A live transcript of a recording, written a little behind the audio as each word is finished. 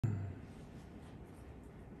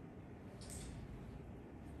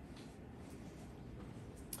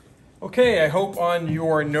Okay, I hope on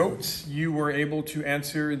your notes you were able to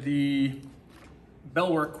answer the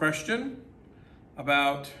bellwork question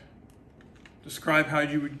about describe how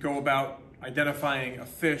you would go about identifying a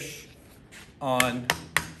fish on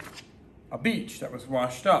a beach that was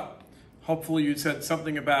washed up. Hopefully you said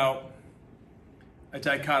something about a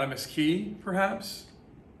dichotomous key, perhaps.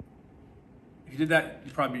 If you did that,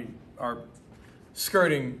 you probably are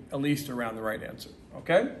skirting at least around the right answer,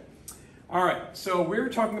 okay? All right, so we're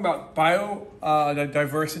talking about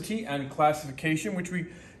biodiversity and classification, which we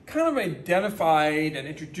kind of identified and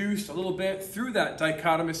introduced a little bit through that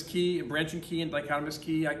dichotomous key, branching key and dichotomous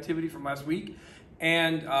key activity from last week,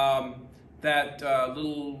 and that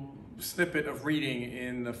little snippet of reading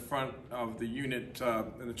in the front of the unit,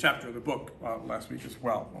 in the chapter of the book last week as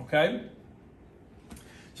well, okay?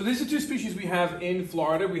 So these are two species we have in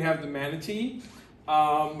Florida. We have the manatee,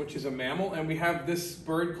 which is a mammal, and we have this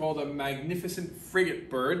bird called a magnificent frigate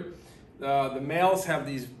bird. The males have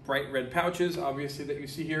these bright red pouches, obviously, that you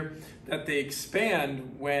see here, that they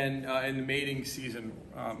expand when in the mating season,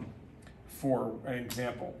 for an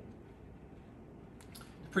example.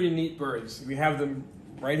 Pretty neat birds. We have them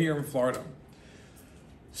right here in Florida.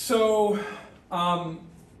 So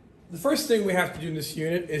the first thing we have to do in this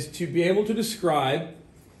unit is to be able to describe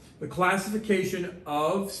the classification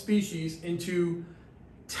of species into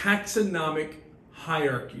taxonomic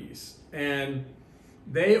hierarchies. And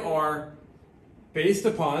they are based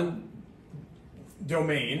upon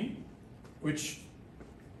domain, which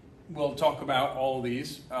we'll talk about all of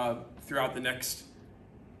these throughout the next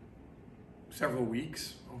several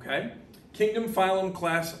weeks, okay? Kingdom, phylum,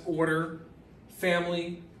 class, order,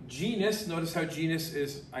 family, genus. Notice how genus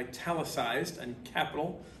is italicized and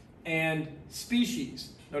capital. And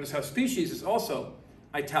species. Notice how species is also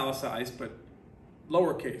italicized, but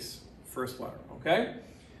lowercase, first letter, okay?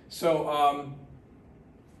 So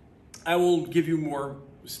I will give you more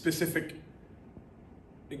specific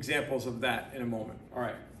examples of that in a moment. All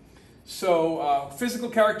right. So physical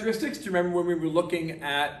characteristics. Do you remember when we were looking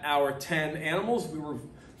at our 10 animals? We were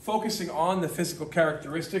focusing on the physical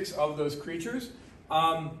characteristics of those creatures.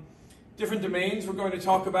 Different domains we're going to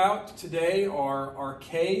talk about today are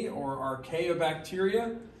archaea or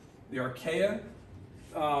archaeobacteria, the archaea,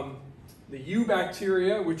 the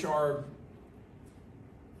eubacteria, which are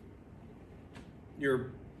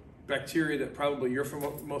your bacteria that probably you're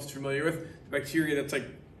most familiar with, the bacteria that's like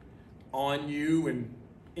on you and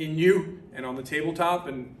in you and on the tabletop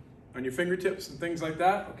and on your fingertips and things like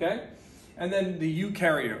that, okay? And then the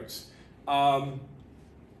eukaryotes.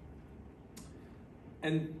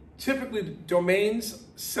 And typically, the domains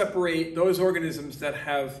separate those organisms that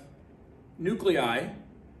have nuclei,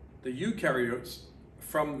 the eukaryotes,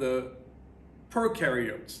 from the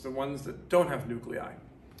prokaryotes, the ones that don't have nuclei.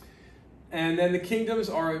 And then the kingdoms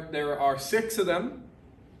there are 6 of them: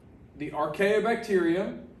 the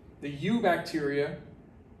archaeobacteria, the eubacteria,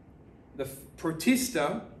 the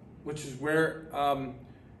protista, which is where, and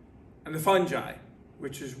the fungi,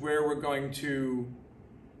 which is where we're going to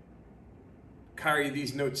carry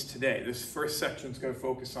these notes today. This first section is going to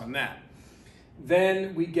focus on that.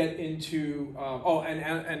 Then we get into,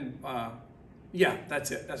 yeah, that's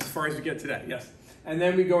it. That's as far as we get today, yes. And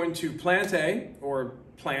then we go into plantae, or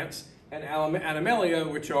plants, and animalia,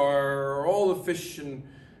 which are all the fish and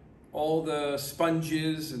all the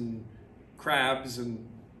sponges and crabs and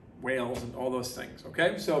whales and all those things,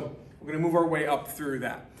 okay? So we're going to move our way up through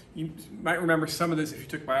that. You might remember some of this if you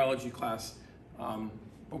took biology class,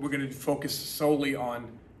 but we're going to focus solely on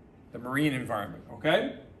the marine environment,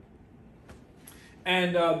 okay?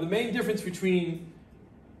 And the main difference between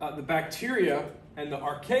the bacteria and the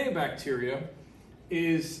archaeobacteria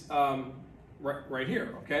is right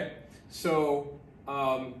here, okay? So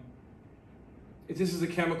this is a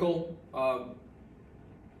chemical, a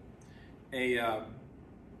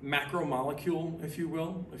macromolecule, if you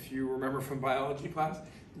will, if you remember from biology class,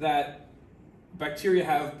 that bacteria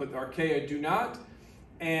have, but archaea do not.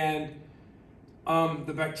 And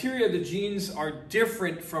the bacteria, the genes are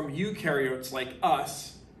different from eukaryotes like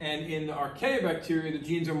us. And in the archaeobacteria, the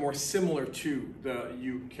genes are more similar to the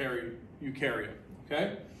eukaryote,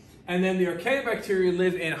 okay? And then the archaeobacteria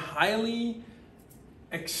live in highly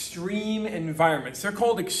extreme environments. They're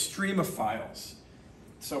called extremophiles.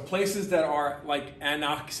 So places that are like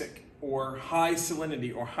anoxic or high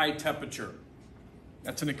salinity or high temperature.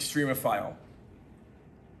 That's an extremophile.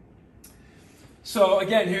 So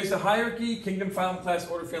again, here's the hierarchy: kingdom, phylum, class,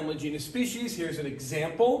 order, family, genus, species. Here's an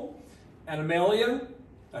example. Animalia,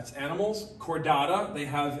 that's animals. Chordata, they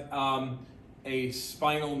have a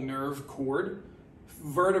spinal nerve cord.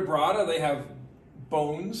 Vertebrata, they have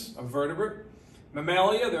bones, a vertebrate.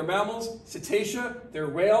 Mammalia, they're mammals. Cetacea, they're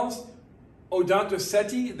whales.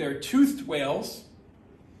 Odontoceti, they're toothed whales.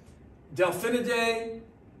 Delphinidae,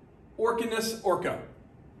 Orcinus, orca.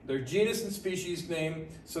 Their genus and species name.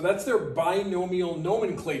 So that's their binomial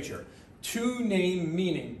nomenclature. Two-name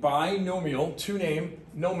meaning. Binomial, two-name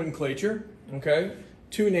nomenclature. Okay?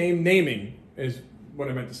 Two-name naming is what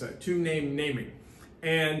I meant to say. Two-name naming.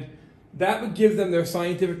 And that would give them their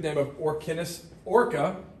scientific name of Orcinus,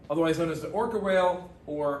 orca, otherwise known as the orca whale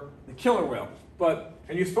or the killer whale.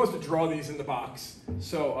 And you're supposed to draw these in the box.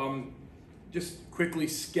 So just quickly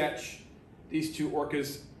sketch these two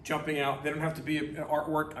orcas jumping out. They don't have to be an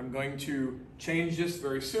artwork. I'm going to change this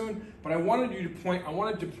very soon, but I wanted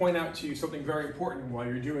to point out to you something very important while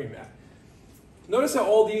you're doing that. Notice how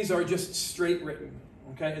all these are just straight written,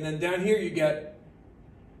 okay? And then down here you get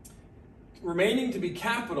remaining to be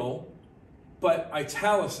capital, but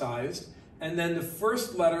italicized, and then the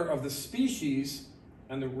first letter of the species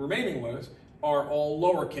and the remaining letters are all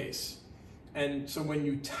lowercase. And so when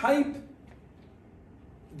you type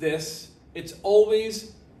this, it's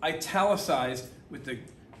always italicized with the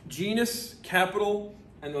genus capital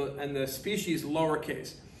and the species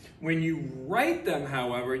lowercase. When you write them,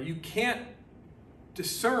 however, you can't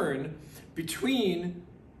discern between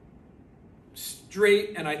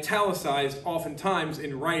straight and italicized oftentimes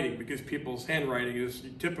in writing because people's handwriting is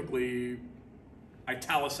typically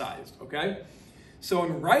italicized, okay? So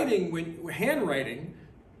in handwriting,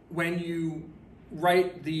 when you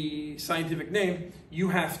write the scientific name, you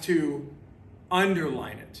have to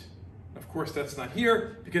underline it. Of course, that's not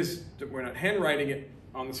here because we're not handwriting it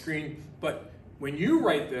on the screen, but when you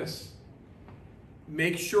write this,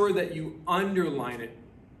 make sure that you underline it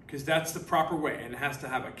because that's the proper way, and it has to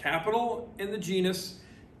have a capital in the genus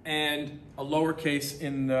and a lowercase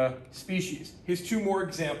in the species. Here's two more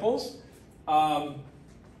examples.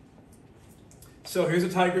 So here's a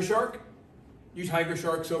tiger shark. You tiger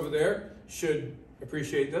sharks over there should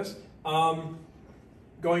appreciate this.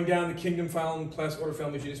 Going down the kingdom, phylum, class, order,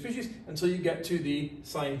 family, genus, species, until you get to the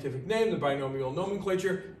scientific name, the binomial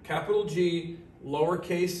nomenclature, capital G,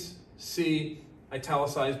 lowercase c,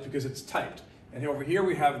 italicized because it's typed. And over here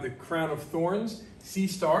we have the crown of thorns, sea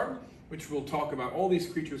star, which we'll talk about all these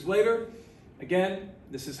creatures later. Again,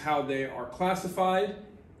 this is how they are classified,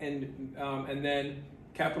 and then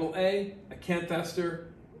capital A, acanthaster,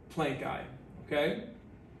 plank eye, okay?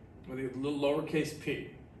 With a little lowercase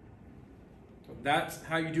p. So that's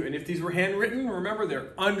how you do it. And if these were handwritten, remember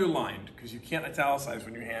they're underlined because you can't italicize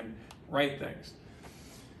when you hand write things.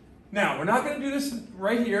 Now, we're not going to do this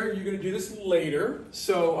right here. You're going to do this later.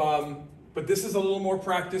 So, but this is a little more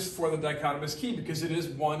practice for the dichotomous key because it is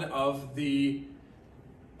one of the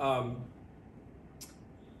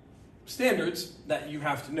standards that you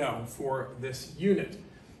have to know for this unit.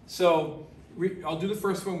 So I'll do the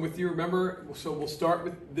first one with you. Remember, so we'll start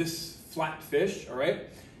with this flat fish, all right?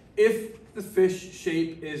 If the fish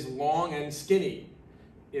shape is long and skinny,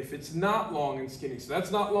 if it's not long and skinny, so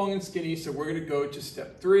that's not long and skinny, so we're going to go to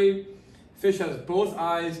step 3. Fish has both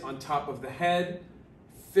eyes on top of the head.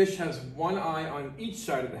 Fish has one eye on each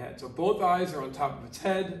side of the head. So both eyes are on top of its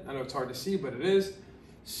head. I know it's hard to see, but it is.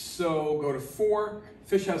 So go to 4.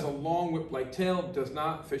 Fish has a long whip-like tail. Does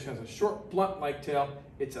not. Fish has a short blunt-like tail.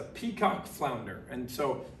 It's a peacock flounder. And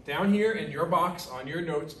so down here in your box on your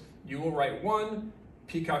notes, you will write 1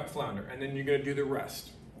 peacock flounder, and then you're going to do the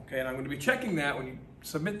rest. Okay, and I'm going to be checking that when you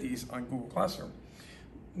submit these on Google Classroom.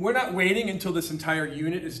 We're not waiting until this entire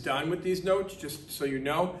unit is done with these notes, just so you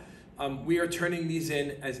know. We are turning these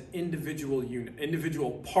in as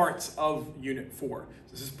individual parts of Unit 4.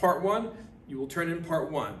 So this is Part 1. You will turn in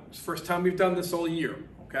Part 1. It's the first time we've done this all year,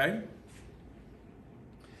 okay?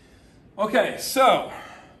 Okay, so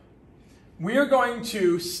we are going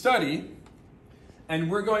to study and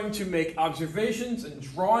we're going to make observations and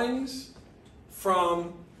drawings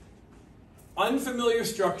from unfamiliar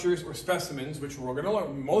structures or specimens, which we're going to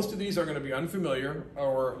learn. Most of these are going to be unfamiliar,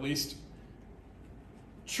 or at least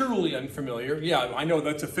truly unfamiliar. Yeah, I know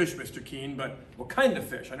that's a fish, Mr. Keene, but what kind of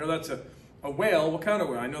fish? I know that's a whale. What kind of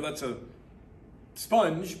whale? I know that's a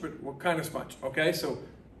sponge, but what kind of sponge? Okay, so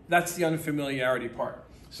that's the unfamiliarity part.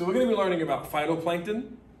 So we're going to be learning about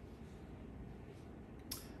phytoplankton,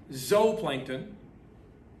 zooplankton,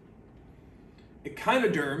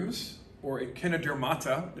 echinoderms, or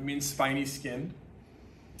echinodermata, that means spiny skin,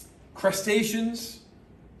 crustaceans,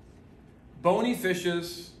 bony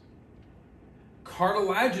fishes,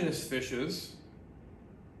 cartilaginous fishes,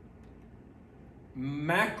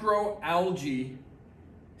 macroalgae,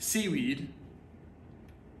 seaweed,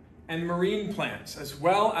 and marine plants, as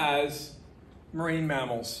well as marine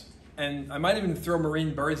mammals And I might even throw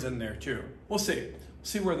marine birds in there too. We'll see.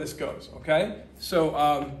 See where this goes, okay?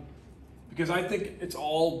 So, because I think it's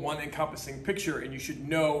all one encompassing picture, and you should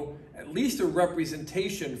know at least a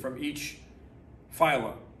representation from each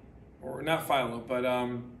phyla, or not phyla, but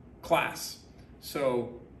class.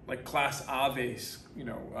 So, like class Aves,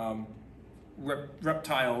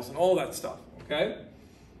 reptiles and all that stuff, okay?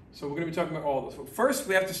 So we're going to be talking about all this. But first,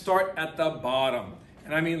 we have to start at the bottom,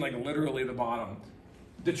 and I mean like literally the bottom.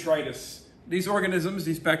 Detritus. These organisms,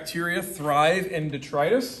 these bacteria, thrive in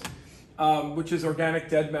detritus, which is organic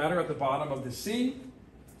dead matter at the bottom of the sea.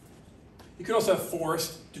 You can also have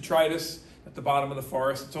forest detritus at the bottom of the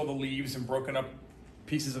forest. It's all the leaves and broken up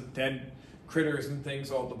pieces of dead critters and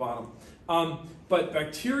things all at the bottom. But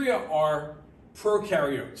bacteria are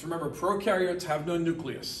prokaryotes. Remember, prokaryotes have no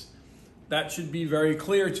nucleus. That should be very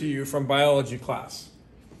clear to you from biology class.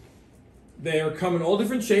 They come in all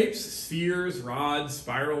different shapes: spheres, rods,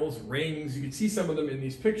 spirals, rings. You can see some of them in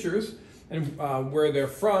these pictures and where they're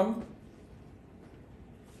from.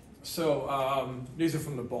 So these are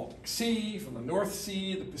from the Baltic Sea, from the North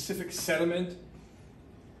Sea, the Pacific sediment.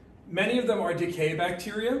 Many of them are decay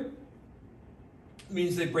bacteria. It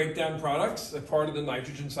means they break down products. They're part of the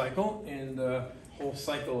nitrogen cycle in the whole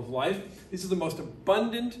cycle of life. These are the most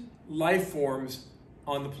abundant life forms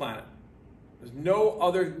on the planet. There's no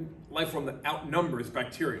other life form that outnumbers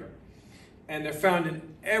bacteria. And they're found in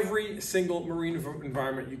every single marine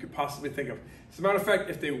environment you could possibly think of. As a matter of fact,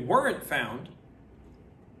 if they weren't found,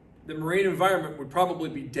 the marine environment would probably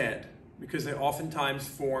be dead, because they oftentimes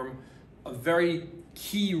form a very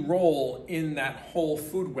key role in that whole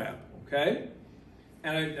food web, okay?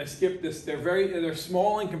 And I skipped this. They're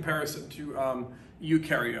small in comparison to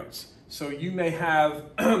eukaryotes. So you may have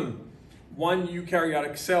one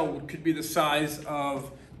eukaryotic cell could be the size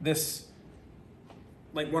of this,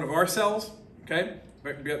 like one of our cells, okay?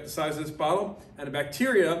 It could be at the size of this bottle. And a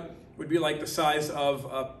bacteria would be like the size of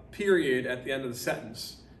a period at the end of the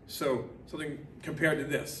sentence. So something compared to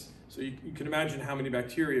this. So you can imagine how many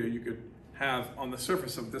bacteria you could have on the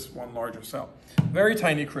surface of this one larger cell. Very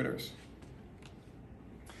tiny critters.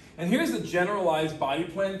 And here's the generalized body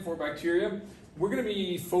plan for bacteria. We're going to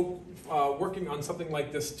be working on something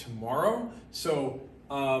like this tomorrow. So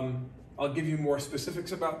I'll give you more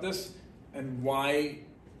specifics about this and why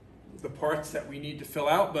the parts that we need to fill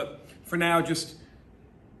out. But for now, just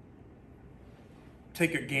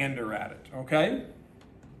take a gander at it, okay?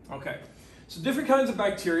 Okay, so different kinds of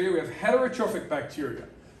bacteria. We have heterotrophic bacteria.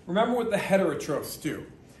 Remember what the heterotrophs do.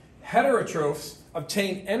 Heterotrophs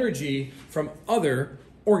obtain energy from other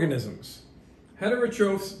organisms.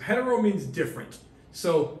 Heterotrophs, hetero means different.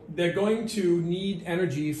 So they're going to need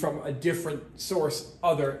energy from a different source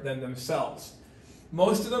other than themselves.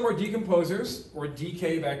 Most of them are decomposers or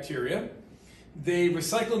decay bacteria. They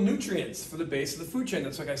recycle nutrients for the base of the food chain.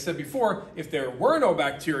 That's like I said before, if there were no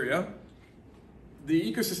bacteria, the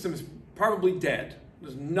ecosystem is probably dead.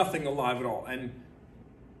 There's nothing alive at all. And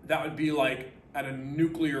that would be like at a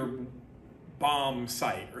nuclear bomb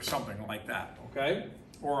site or something like that, okay?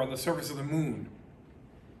 Or on the surface of the moon.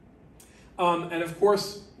 And of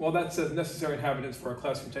course, well, that says necessary inhabitants for our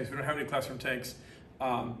classroom tanks. We don't have any classroom tanks.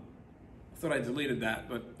 I thought I deleted that,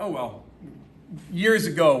 but oh well. Years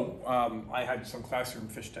ago, I had some classroom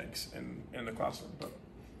fish tanks in the classroom.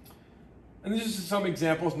 And these are some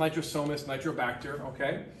examples: Nitrosomus, Nitrobacter,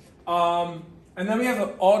 okay? And then we have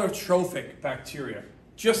the autotrophic bacteria.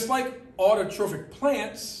 Just like autotrophic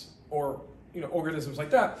plants or organisms like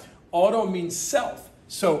that, auto means self.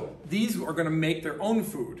 So these are going to make their own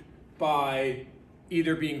food by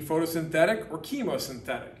either being photosynthetic or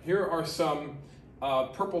chemosynthetic. Here are some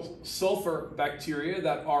purple sulfur bacteria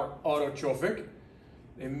that are autotrophic.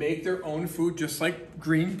 They make their own food just like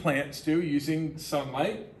green plants do, using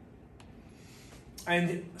sunlight.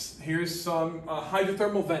 And here's some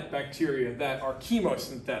hydrothermal vent bacteria that are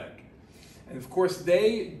chemosynthetic. And of course,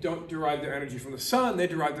 they don't derive their energy from the sun, they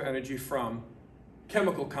derive their energy from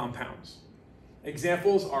chemical compounds.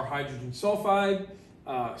 Examples are hydrogen sulfide,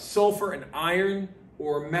 sulfur and iron,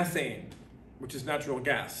 or methane, which is natural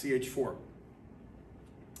gas, CH4.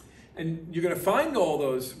 And you're going to find all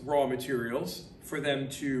those raw materials for them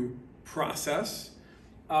to process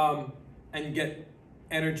and get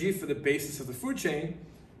energy for the basis of the food chain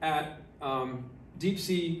at deep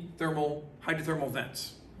sea hydrothermal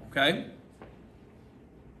vents, okay?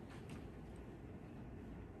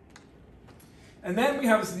 And then we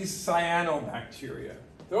have these cyanobacteria.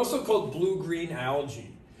 They're also called blue-green algae.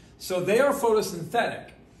 So they are photosynthetic,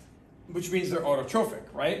 which means they're autotrophic,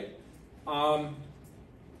 right?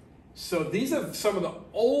 So these are some of the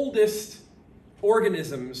oldest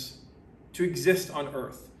organisms to exist on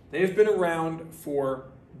Earth. They have been around for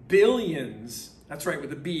billions, that's right,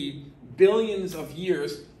 with a B, billions of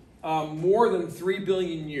years, more than 3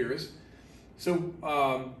 billion years. So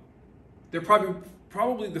they're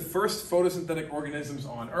probably the first photosynthetic organisms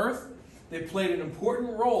on Earth. They played an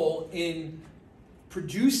important role in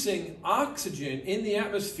producing oxygen in the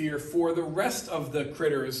atmosphere for the rest of the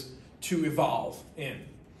critters to evolve in.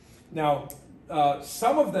 Now,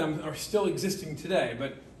 some of them are still existing today,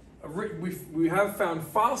 but we have found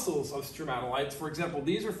fossils of stromatolites. For example,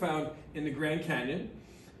 these are found in the Grand Canyon.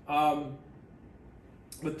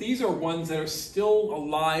 But these are ones that are still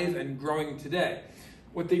alive and growing today.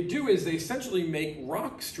 What they do is they essentially make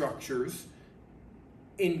rock structures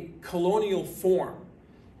in colonial form.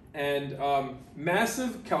 And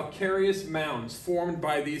massive calcareous mounds formed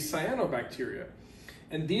by these cyanobacteria.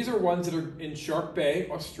 And these are ones that are in Shark Bay,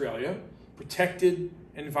 Australia, protected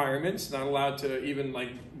environments, not allowed to even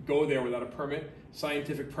go there without a permit,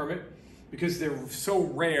 scientific permit, because they're so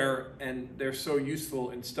rare and they're so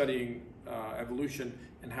useful in studying evolution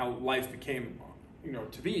and how life became,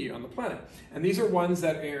 to be on the planet. And these are ones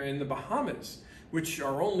that are in the Bahamas, which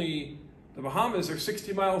are the Bahamas are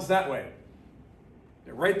 60 miles that way.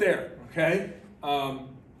 They're right there, okay?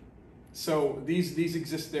 So these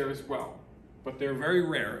exist there as well, but they're very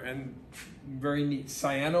rare and very neat.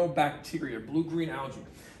 Cyanobacteria, blue-green algae.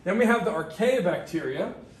 Then we have the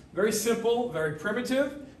archaeobacteria, very simple, very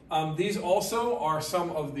primitive. These also are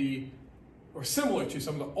similar to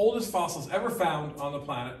some of the oldest fossils ever found on the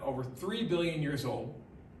planet, over 3 billion years old.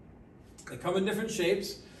 They come in different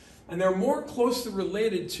shapes, and they're more closely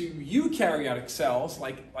related to eukaryotic cells,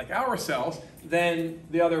 like our cells, than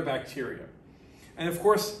the other bacteria. And of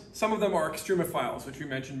course, some of them are extremophiles, which we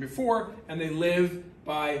mentioned before, and they live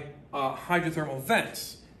by hydrothermal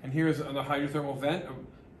vents. And here's the hydrothermal vent,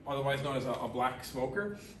 otherwise known as a black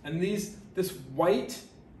smoker. And this white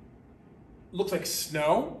looks like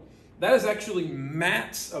snow. That is actually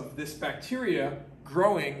mats of this bacteria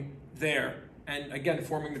growing there, and again,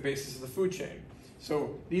 forming the basis of the food chain.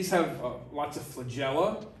 So these have lots of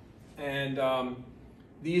flagella, and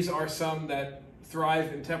these are some that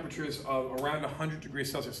thrive in temperatures of around 100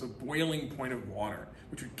 degrees Celsius, so boiling point of water,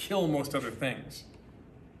 which would kill most other things.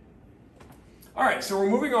 All right, so we're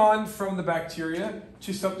moving on from the bacteria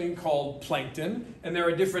to something called plankton, and there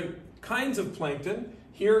are different kinds of plankton.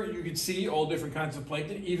 Here you can see all different kinds of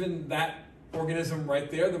plankton, even that organism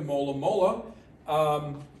right there, the mola mola.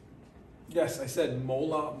 Yes, I said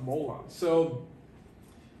mola mola. So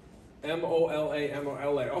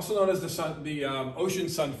M-O-L-A, also known as the ocean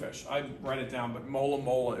sunfish. I write it down, but mola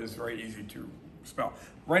mola is very easy to spell.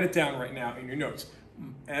 Write it down right now in your notes.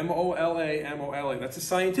 M-O-L-A, M-O-L-A. That's a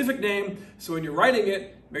scientific name, so when you're writing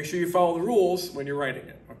it, make sure you follow the rules when you're writing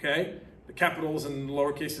it, okay? The capitals and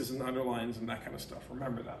lower cases and underlines and that kind of stuff.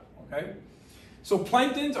 Remember that, okay? So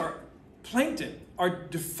plankton are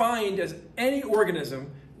defined as any organism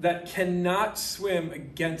that cannot swim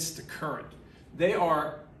against the current. They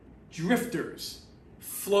are drifters,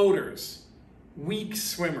 floaters, weak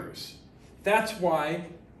swimmers. That's why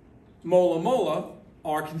mola mola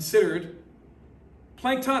are considered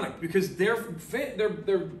planktonic, because their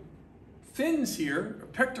fins here,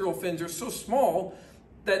 pectoral fins, are so small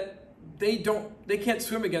that they can't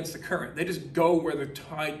swim against the current. They just go where the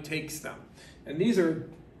tide takes them. And these are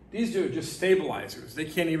just stabilizers. They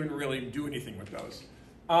can't even really do anything with those.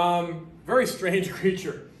 Very strange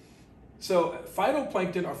creature. So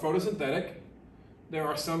phytoplankton are photosynthetic. There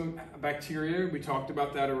are some bacteria, we talked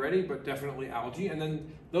about that already, but definitely algae. And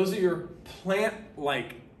then those are your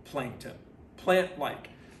plant-like plankton, plant-like.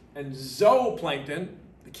 And zooplankton,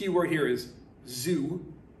 the key word here is zoo,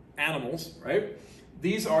 animals, right?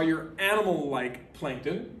 These are your animal-like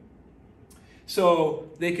plankton.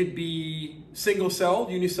 So they could be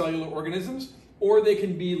single-celled, unicellular organisms, or they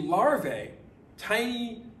can be larvae,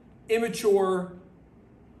 tiny, immature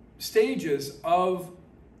stages of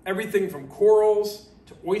everything from corals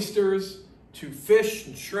to oysters to fish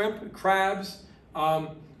and shrimp and crabs.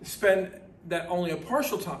 Spend that only a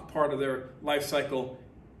partial part of their life cycle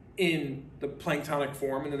in the planktonic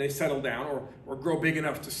form, and then they settle down or grow big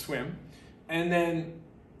enough to swim. And then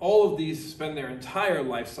all of these spend their entire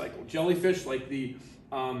life cycle. Jellyfish, like the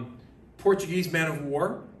Portuguese man of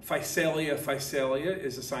war, Physalia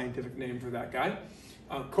is a scientific name for that guy.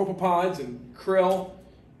 Copepods and krill.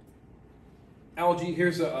 Algae,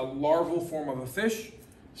 here's a larval form of a fish.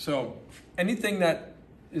 So anything that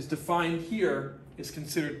is defined here is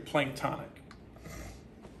considered planktonic.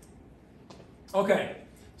 Okay,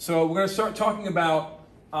 so we're going to start talking about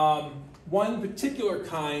one particular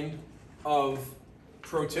kind of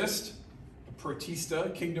protist,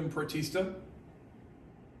 Protista, kingdom Protista.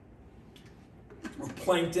 or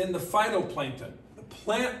plankton, the phytoplankton, the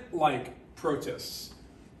plant-like protists.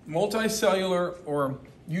 Multicellular, or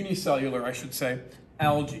unicellular, I should say,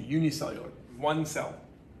 algae, unicellular, one cell.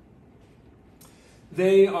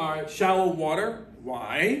 They are shallow water.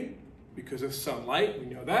 Why? Because of sunlight, we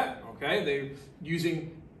know that, okay? They're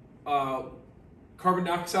using carbon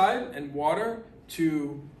dioxide and water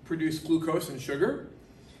to produce glucose and sugar,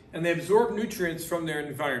 and they absorb nutrients from their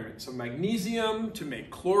environment. So magnesium to make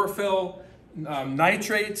chlorophyll,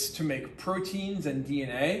 nitrates to make proteins and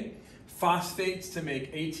DNA, phosphates to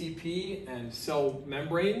make ATP and cell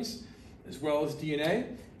membranes, as well as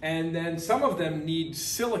DNA. And then some of them need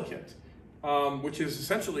silicate, which is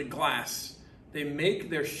essentially glass. They make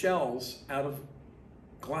their shells out of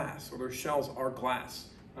glass, or their shells are glass.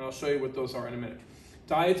 And I'll show you what those are in a minute.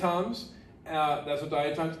 Diatoms, that's what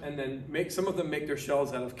diatoms, and then some of them make their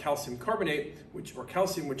shells out of calcium carbonate, or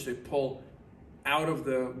calcium, which they pull out of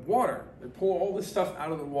the water. They pull all this stuff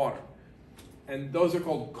out of the water. And those are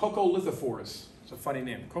called coccolithophores. It's a funny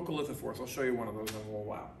name, coccolithophores. I'll show you one of those in a little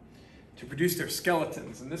while. To produce their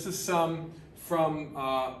skeletons. And this is some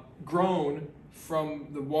grown from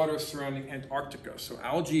the water surrounding Antarctica. So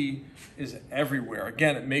algae is everywhere.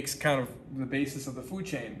 Again, it makes kind of the basis of the food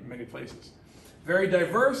chain in many places. Very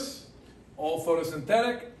diverse, all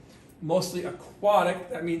photosynthetic, mostly aquatic.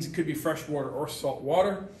 That means it could be fresh water or salt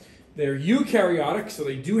water. They're eukaryotic, so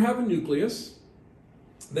they do have a nucleus.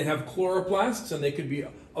 They have chloroplasts, and they could be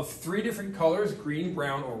of 3 different colors, green,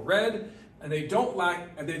 brown, or red. And they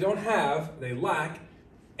lack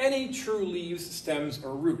any true leaves, stems,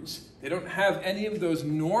 or roots. They don't have any of those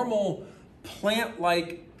normal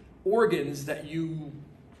plant-like organs that you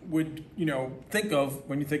would, think of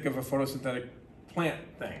when you think of a photosynthetic plant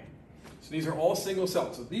thing. So these are all single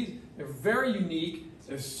cells. So they're very unique.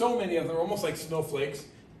 There's so many of them, almost like snowflakes,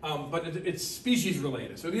 but it's species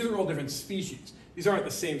related. So these are all different species. These aren't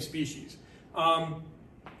the same species.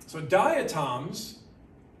 So diatoms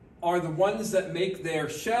are the ones that make their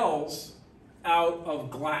shells out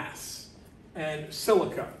of glass and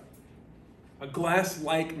silica, a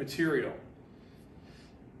glass-like material.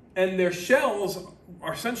 And their shells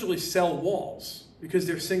are essentially cell walls because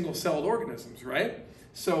they're single-celled organisms, right?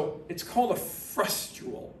 So it's called a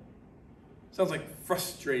frustule. Sounds like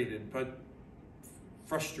frustrated, but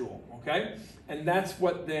frustule, okay? And that's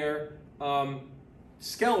what their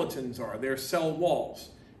skeletons are, their cell walls.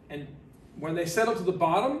 And when they settle to the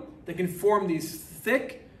bottom, they can form these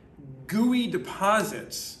thick, gooey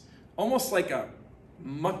deposits, almost like a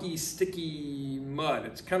mucky, sticky mud.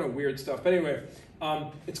 It's kind of weird stuff. But anyway,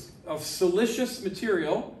 it's of siliceous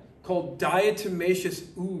material called diatomaceous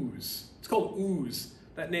ooze. It's called ooze.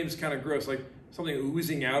 That name's kind of gross, like something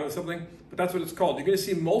oozing out of something, but that's what it's called. You're going to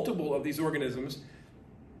see multiple of these organisms.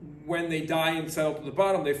 When they die and settle to the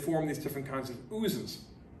bottom, they form these different kinds of oozes.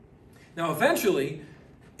 Now, eventually,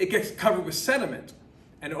 it gets covered with sediment.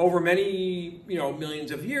 And over many,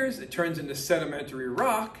 millions of years, it turns into sedimentary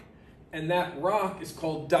rock, and that rock is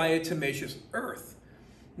called diatomaceous earth.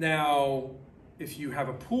 Now, if you have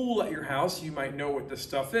a pool at your house, you might know what this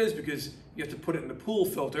stuff is because you have to put it in the pool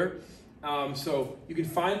filter. So you can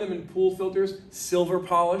find them in pool filters, silver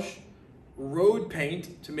polish, road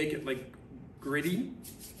paint to make it like gritty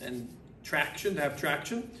and to have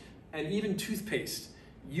traction, and even toothpaste.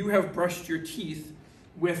 You have brushed your teeth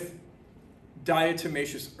with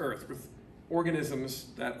diatomaceous earth, with organisms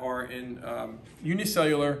that are in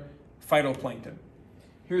unicellular phytoplankton.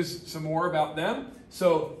 Here's some more about them.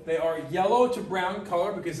 So they are yellow to brown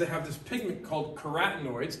color because they have this pigment called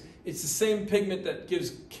carotenoids. It's the same pigment that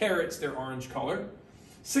gives carrots their orange color.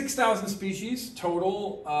 6,000 species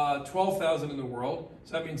total, 12,000 in the world.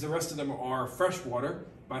 So that means the rest of them are freshwater,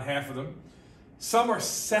 about half of them. Some are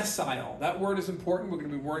sessile. That word is important. We're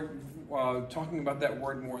going to be talking about that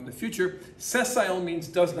word more in the future. Sessile means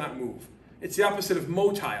does not move. It's the opposite of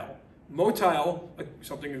motile. Motile, like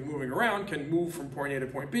something is moving around, can move from point A to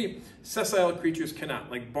point B. Sessile creatures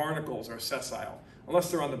cannot, like barnacles are sessile,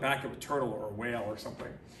 unless they're on the back of a turtle or a whale or something.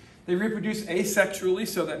 They reproduce asexually,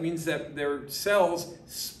 so that means that their cells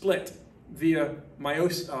split via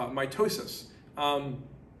mitosis.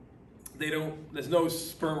 There's no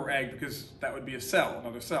sperm or egg because that would be a cell,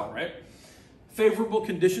 another cell, right? Favorable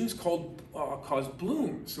conditions cause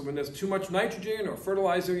blooms. So when there's too much nitrogen or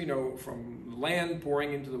fertilizer, from land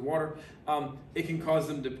pouring into the water, it can cause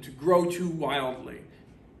them to grow too wildly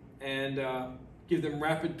and give them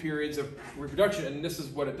rapid periods of reproduction. And this is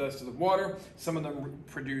what it does to the water. Some of them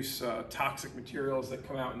produce toxic materials that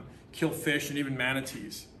come out and kill fish and even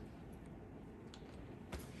manatees.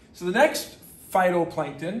 So the next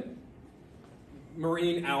phytoplankton,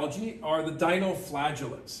 marine algae, are the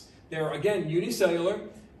dinoflagellates. They're, again, unicellular.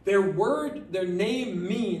 Their name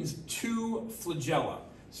means two flagella.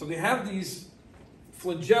 So they have these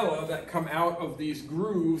flagella that come out of these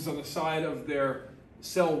grooves on the side of their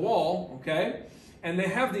cell wall, okay? And they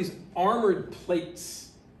have these armored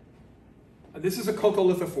plates. This is a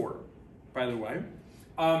coccolithophore, by the way.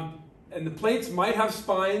 And the plates might have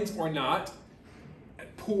spines or not,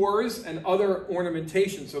 pores and other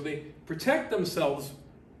ornamentation. So they protect themselves.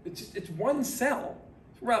 It's one cell.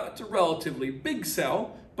 It's a relatively big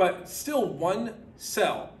cell, but still one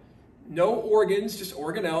cell. No organs, just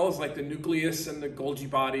organelles like the nucleus and the Golgi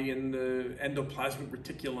body and the endoplasmic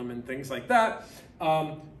reticulum and things like that.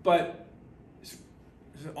 But it's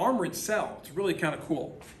an armored cell. It's really kind of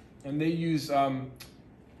cool. And they use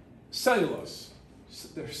cellulose.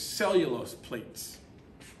 They're cellulose plates.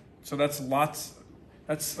 So that's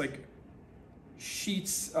like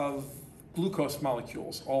sheets of glucose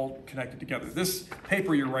molecules all connected together. This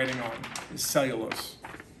paper you're writing on is cellulose.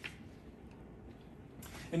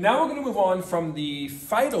 And now we're going to move on from the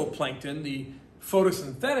phytoplankton, the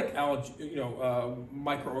photosynthetic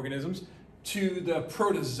microorganisms, to the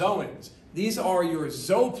protozoans. These are your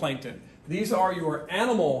zooplankton. These are your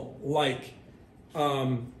animal-like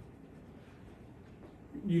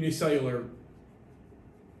unicellular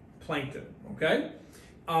plankton, okay?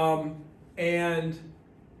 And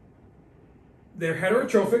they're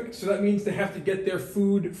heterotrophic, so that means they have to get their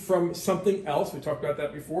food from something else. We talked about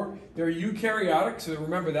that before. They're eukaryotic, so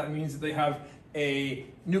remember that means that they have a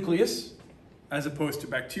nucleus as opposed to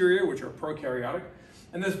bacteria, which are prokaryotic.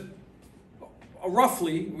 And there's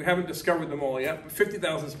roughly, we haven't discovered them all yet, but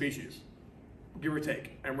 50,000 species, give or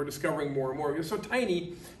take. And we're discovering more and more. They're so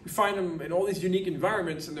tiny, we find them in all these unique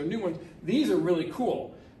environments, and they're new ones. These are really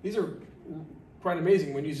cool. These are quite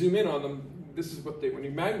amazing. When you zoom in on them, this is what when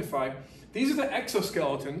you magnify, these are the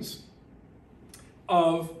exoskeletons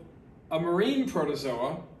of a marine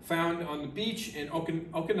protozoa found on the beach in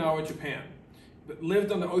Okinawa, Japan, that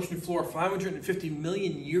lived on the ocean floor 550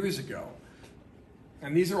 million years ago.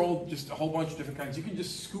 And these are all just a whole bunch of different kinds. You can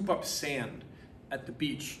just scoop up sand at the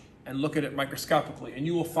beach and look at it microscopically, and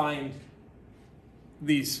you will find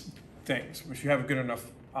these things, if you have a good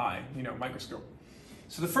enough eye, microscope.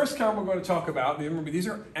 So the first kind we're going to talk about, remember, these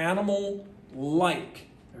are animal-like.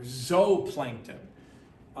 They're zooplankton.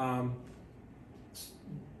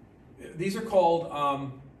 These are called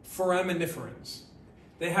foraminiferans.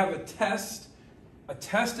 They have a test. A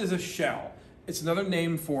test is a shell. It's another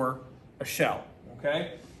name for a shell,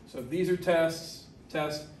 okay? So these are tests,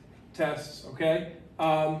 okay?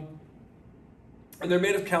 And they're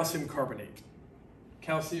made of calcium carbonate.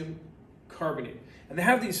 Calcium carbonate. And they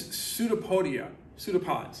have these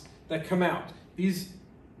pseudopods that come out. These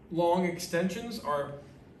long extensions are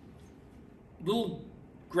little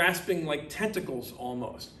grasping like tentacles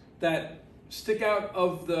almost that stick out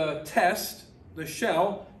of the test, the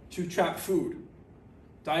shell, to trap food.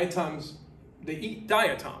 Diatoms, they eat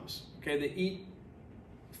diatoms, okay? They eat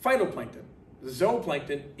phytoplankton. The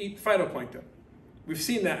zooplankton eat phytoplankton. We've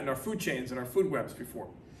seen that in our food chains and our food webs before.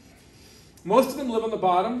 Most of them live on the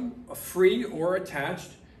bottom, free or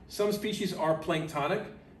attached. Some species are planktonic,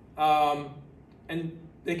 and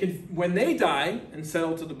they can, when they die and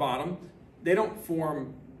settle to the bottom, they don't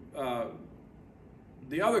form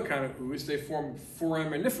the other kind of ooze. They form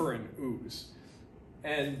foraminiferan ooze.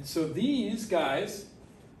 And so these guys,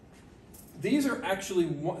 these are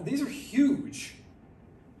huge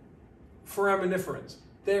foraminiferans.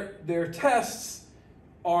 Their tests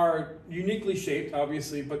are uniquely shaped,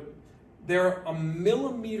 obviously, but they're a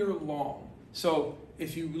millimeter long. So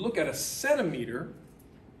if you look at a centimeter,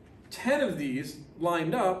 10 of these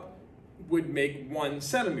lined up would make 1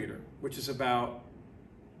 centimeter, which is about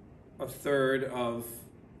 1/3 of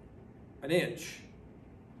an inch.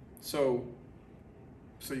 So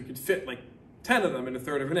you could fit like 10 of them in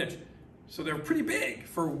 1/3 of an inch. So they're pretty big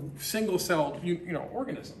for single-celled,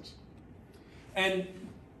 organisms. And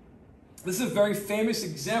this is a very famous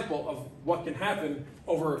example of what can happen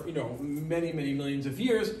over, many, many millions of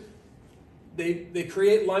years. They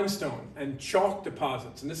create limestone and chalk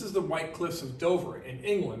deposits. And this is the White Cliffs of Dover in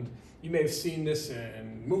England. You may have seen this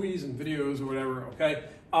in movies and videos or whatever, okay?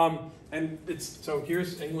 So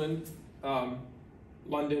here's England,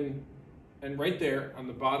 London, and right there on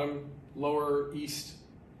the bottom, lower east,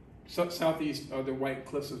 southeast are the White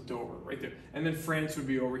Cliffs of Dover, right there. And then France would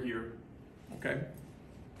be over here, okay?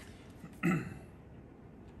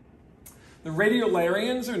 The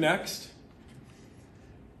radiolarians are next.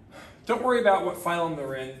 Don't worry about what phylum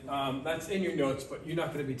they're in. That's in your notes, but you're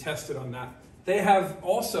not going to be tested on that. They have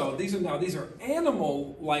also, these are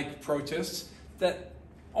animal-like protists that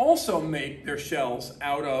also make their shells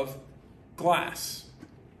out of glass,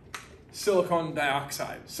 silicon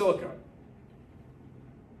dioxide, silicone.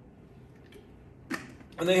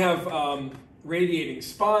 And they have radiating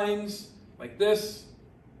spines like this.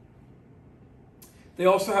 They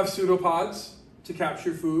also have pseudopods to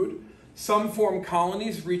capture food. Some form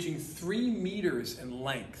colonies reaching 3 meters in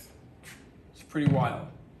length. It's pretty wild.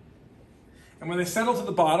 And when they settle to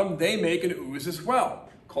the bottom, they make an ooze as well,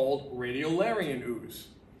 called radiolarian ooze.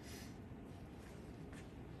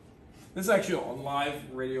 This is actually a live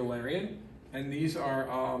radiolarian, and these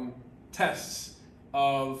are tests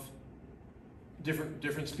of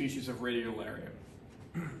different species of radiolarian.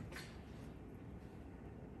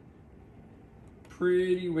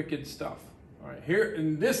 Pretty wicked stuff. All right, here,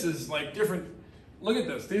 and this is like different. Look at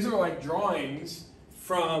this. These are like drawings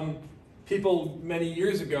from people many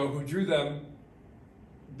years ago who drew them.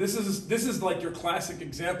 This is like your classic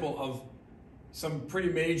example of some pretty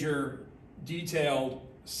major, detailed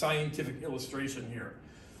scientific illustration here.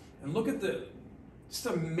 And look at it's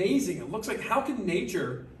amazing. It looks like, how can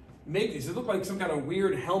nature make these? It look like some kind of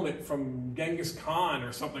weird helmet from Genghis Khan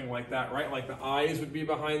or something like that, right? Like the eyes would be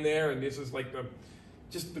behind there, and this is like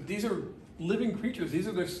but these are living creatures. These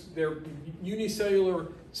are their unicellular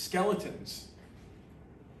skeletons.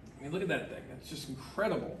 I mean, look at that thing. It's just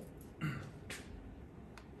incredible.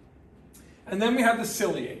 And then we have the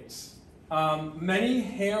ciliates. Many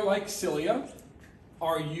hair-like cilia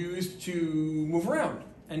are used to move around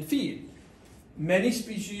and feed. Many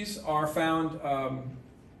species are found, well,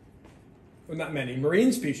 not many,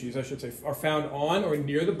 marine species, I should say, are found on or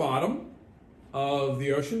near the bottom of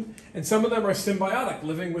the ocean. And some of them are symbiotic,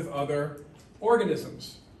 living with other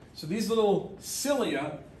organisms. So these little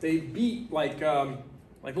cilia, they beat like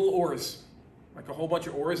little oars, like a whole bunch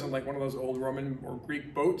of oars on like one of those old Roman or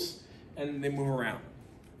Greek boats, and they move around.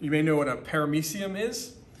 You may know what a paramecium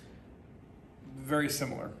is. Very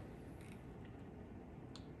similar.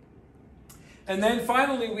 And then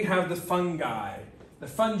finally we have the fungi, the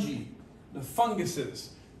fungi, the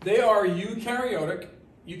funguses. They are eukaryotic,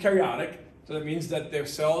 so that means that their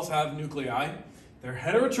cells have nuclei. They're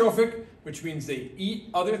heterotrophic, which means they eat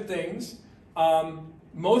other things.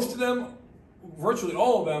 Most of them, virtually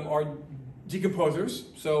all of them, are decomposers,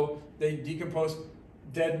 so they decompose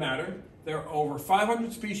dead matter. There are over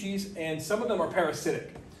 500 species, and some of them are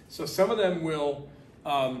parasitic. So some of them will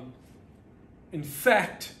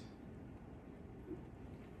infect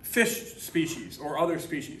fish species or other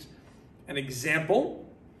species. An example,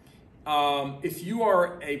 if you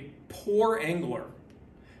are a poor angler,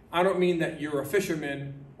 I don't mean that you're a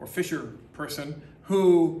fisherman or fisher person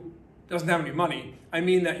who doesn't have any money. I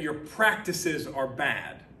mean that your practices are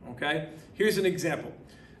bad, okay? Here's an example.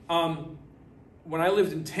 When I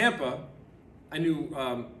lived in Tampa, I knew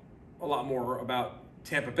a lot more about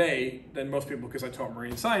Tampa Bay than most people because I taught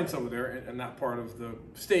marine science over there in that part of the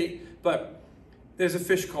state. But there's a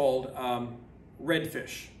fish called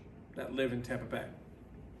redfish that live in Tampa Bay,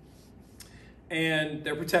 and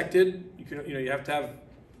they're protected. You have to have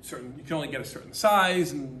certain. You can only get a certain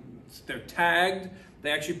size, and they're tagged. They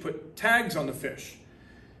actually put tags on the fish.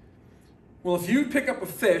 Well, if you pick up a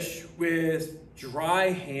fish with dry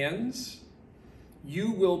hands,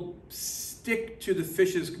 you will stick to the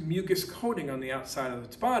fish's mucus coating on the outside of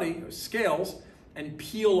its body, or scales, and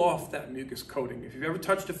peel off that mucus coating. If you've ever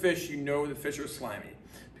touched a fish, you know the fish are slimy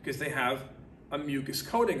because they have a mucus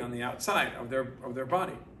coating on the outside of their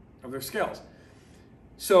body, of their scales.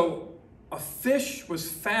 So a fish was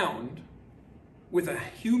found with a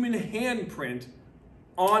human handprint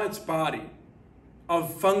on its body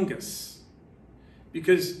of fungus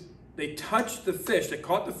because they touched the fish, they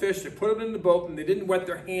caught the fish, they put it in the boat, and they didn't wet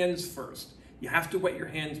their hands first. You have to wet your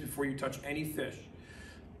hands before you touch any fish.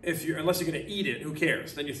 Unless you're going to eat it, who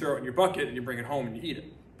cares? Then you throw it in your bucket and you bring it home and you eat it.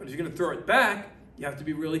 But if you're going to throw it back, you have to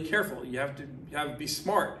be really careful. You have to be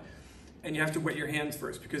smart, and you have to wet your hands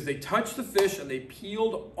first because they touched the fish and they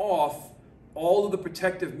peeled off all of the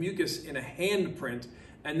protective mucus in a handprint,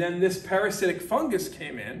 and then this parasitic fungus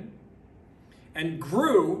came in and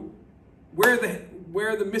grew where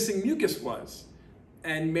the missing mucus was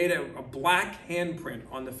and made a black handprint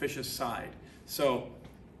on the fish's side. So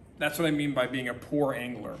that's what I mean by being a poor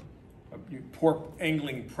angler, poor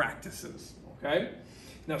angling practices, okay?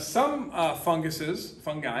 Now some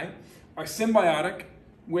fungi, are symbiotic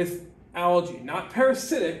with algae, not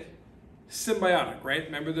parasitic, symbiotic, right?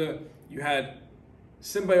 Remember you had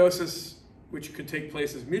symbiosis, which could take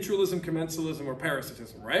place as mutualism, commensalism, or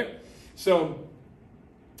parasitism, right? So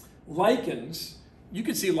lichens, you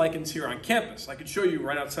can see lichens here on campus. I could show you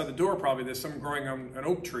right outside the door, probably there's some growing on an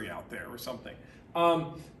oak tree out there or something.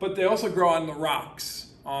 But they also grow on the rocks.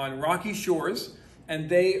 on rocky shores, and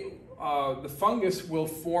the fungus will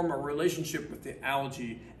form a relationship with the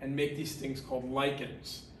algae and make these things called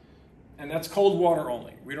lichens. And that's cold water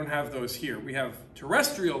only. We don't have those here. We have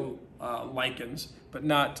terrestrial lichens, but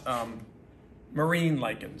not marine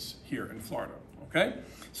lichens here in Florida, okay?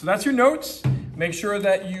 So that's your notes. Make sure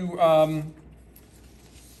that you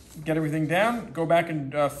get everything down. Go back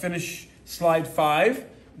and finish slide 5,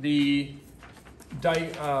 the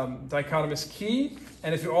dichotomous key.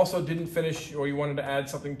 And if you also didn't finish, or you wanted to add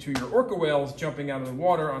something to your orca whales jumping out of the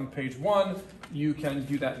water on page 1, you can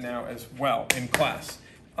do that now as well in class.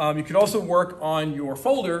 You could also work on your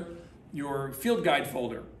folder, your field guide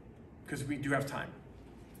folder, because we do have time.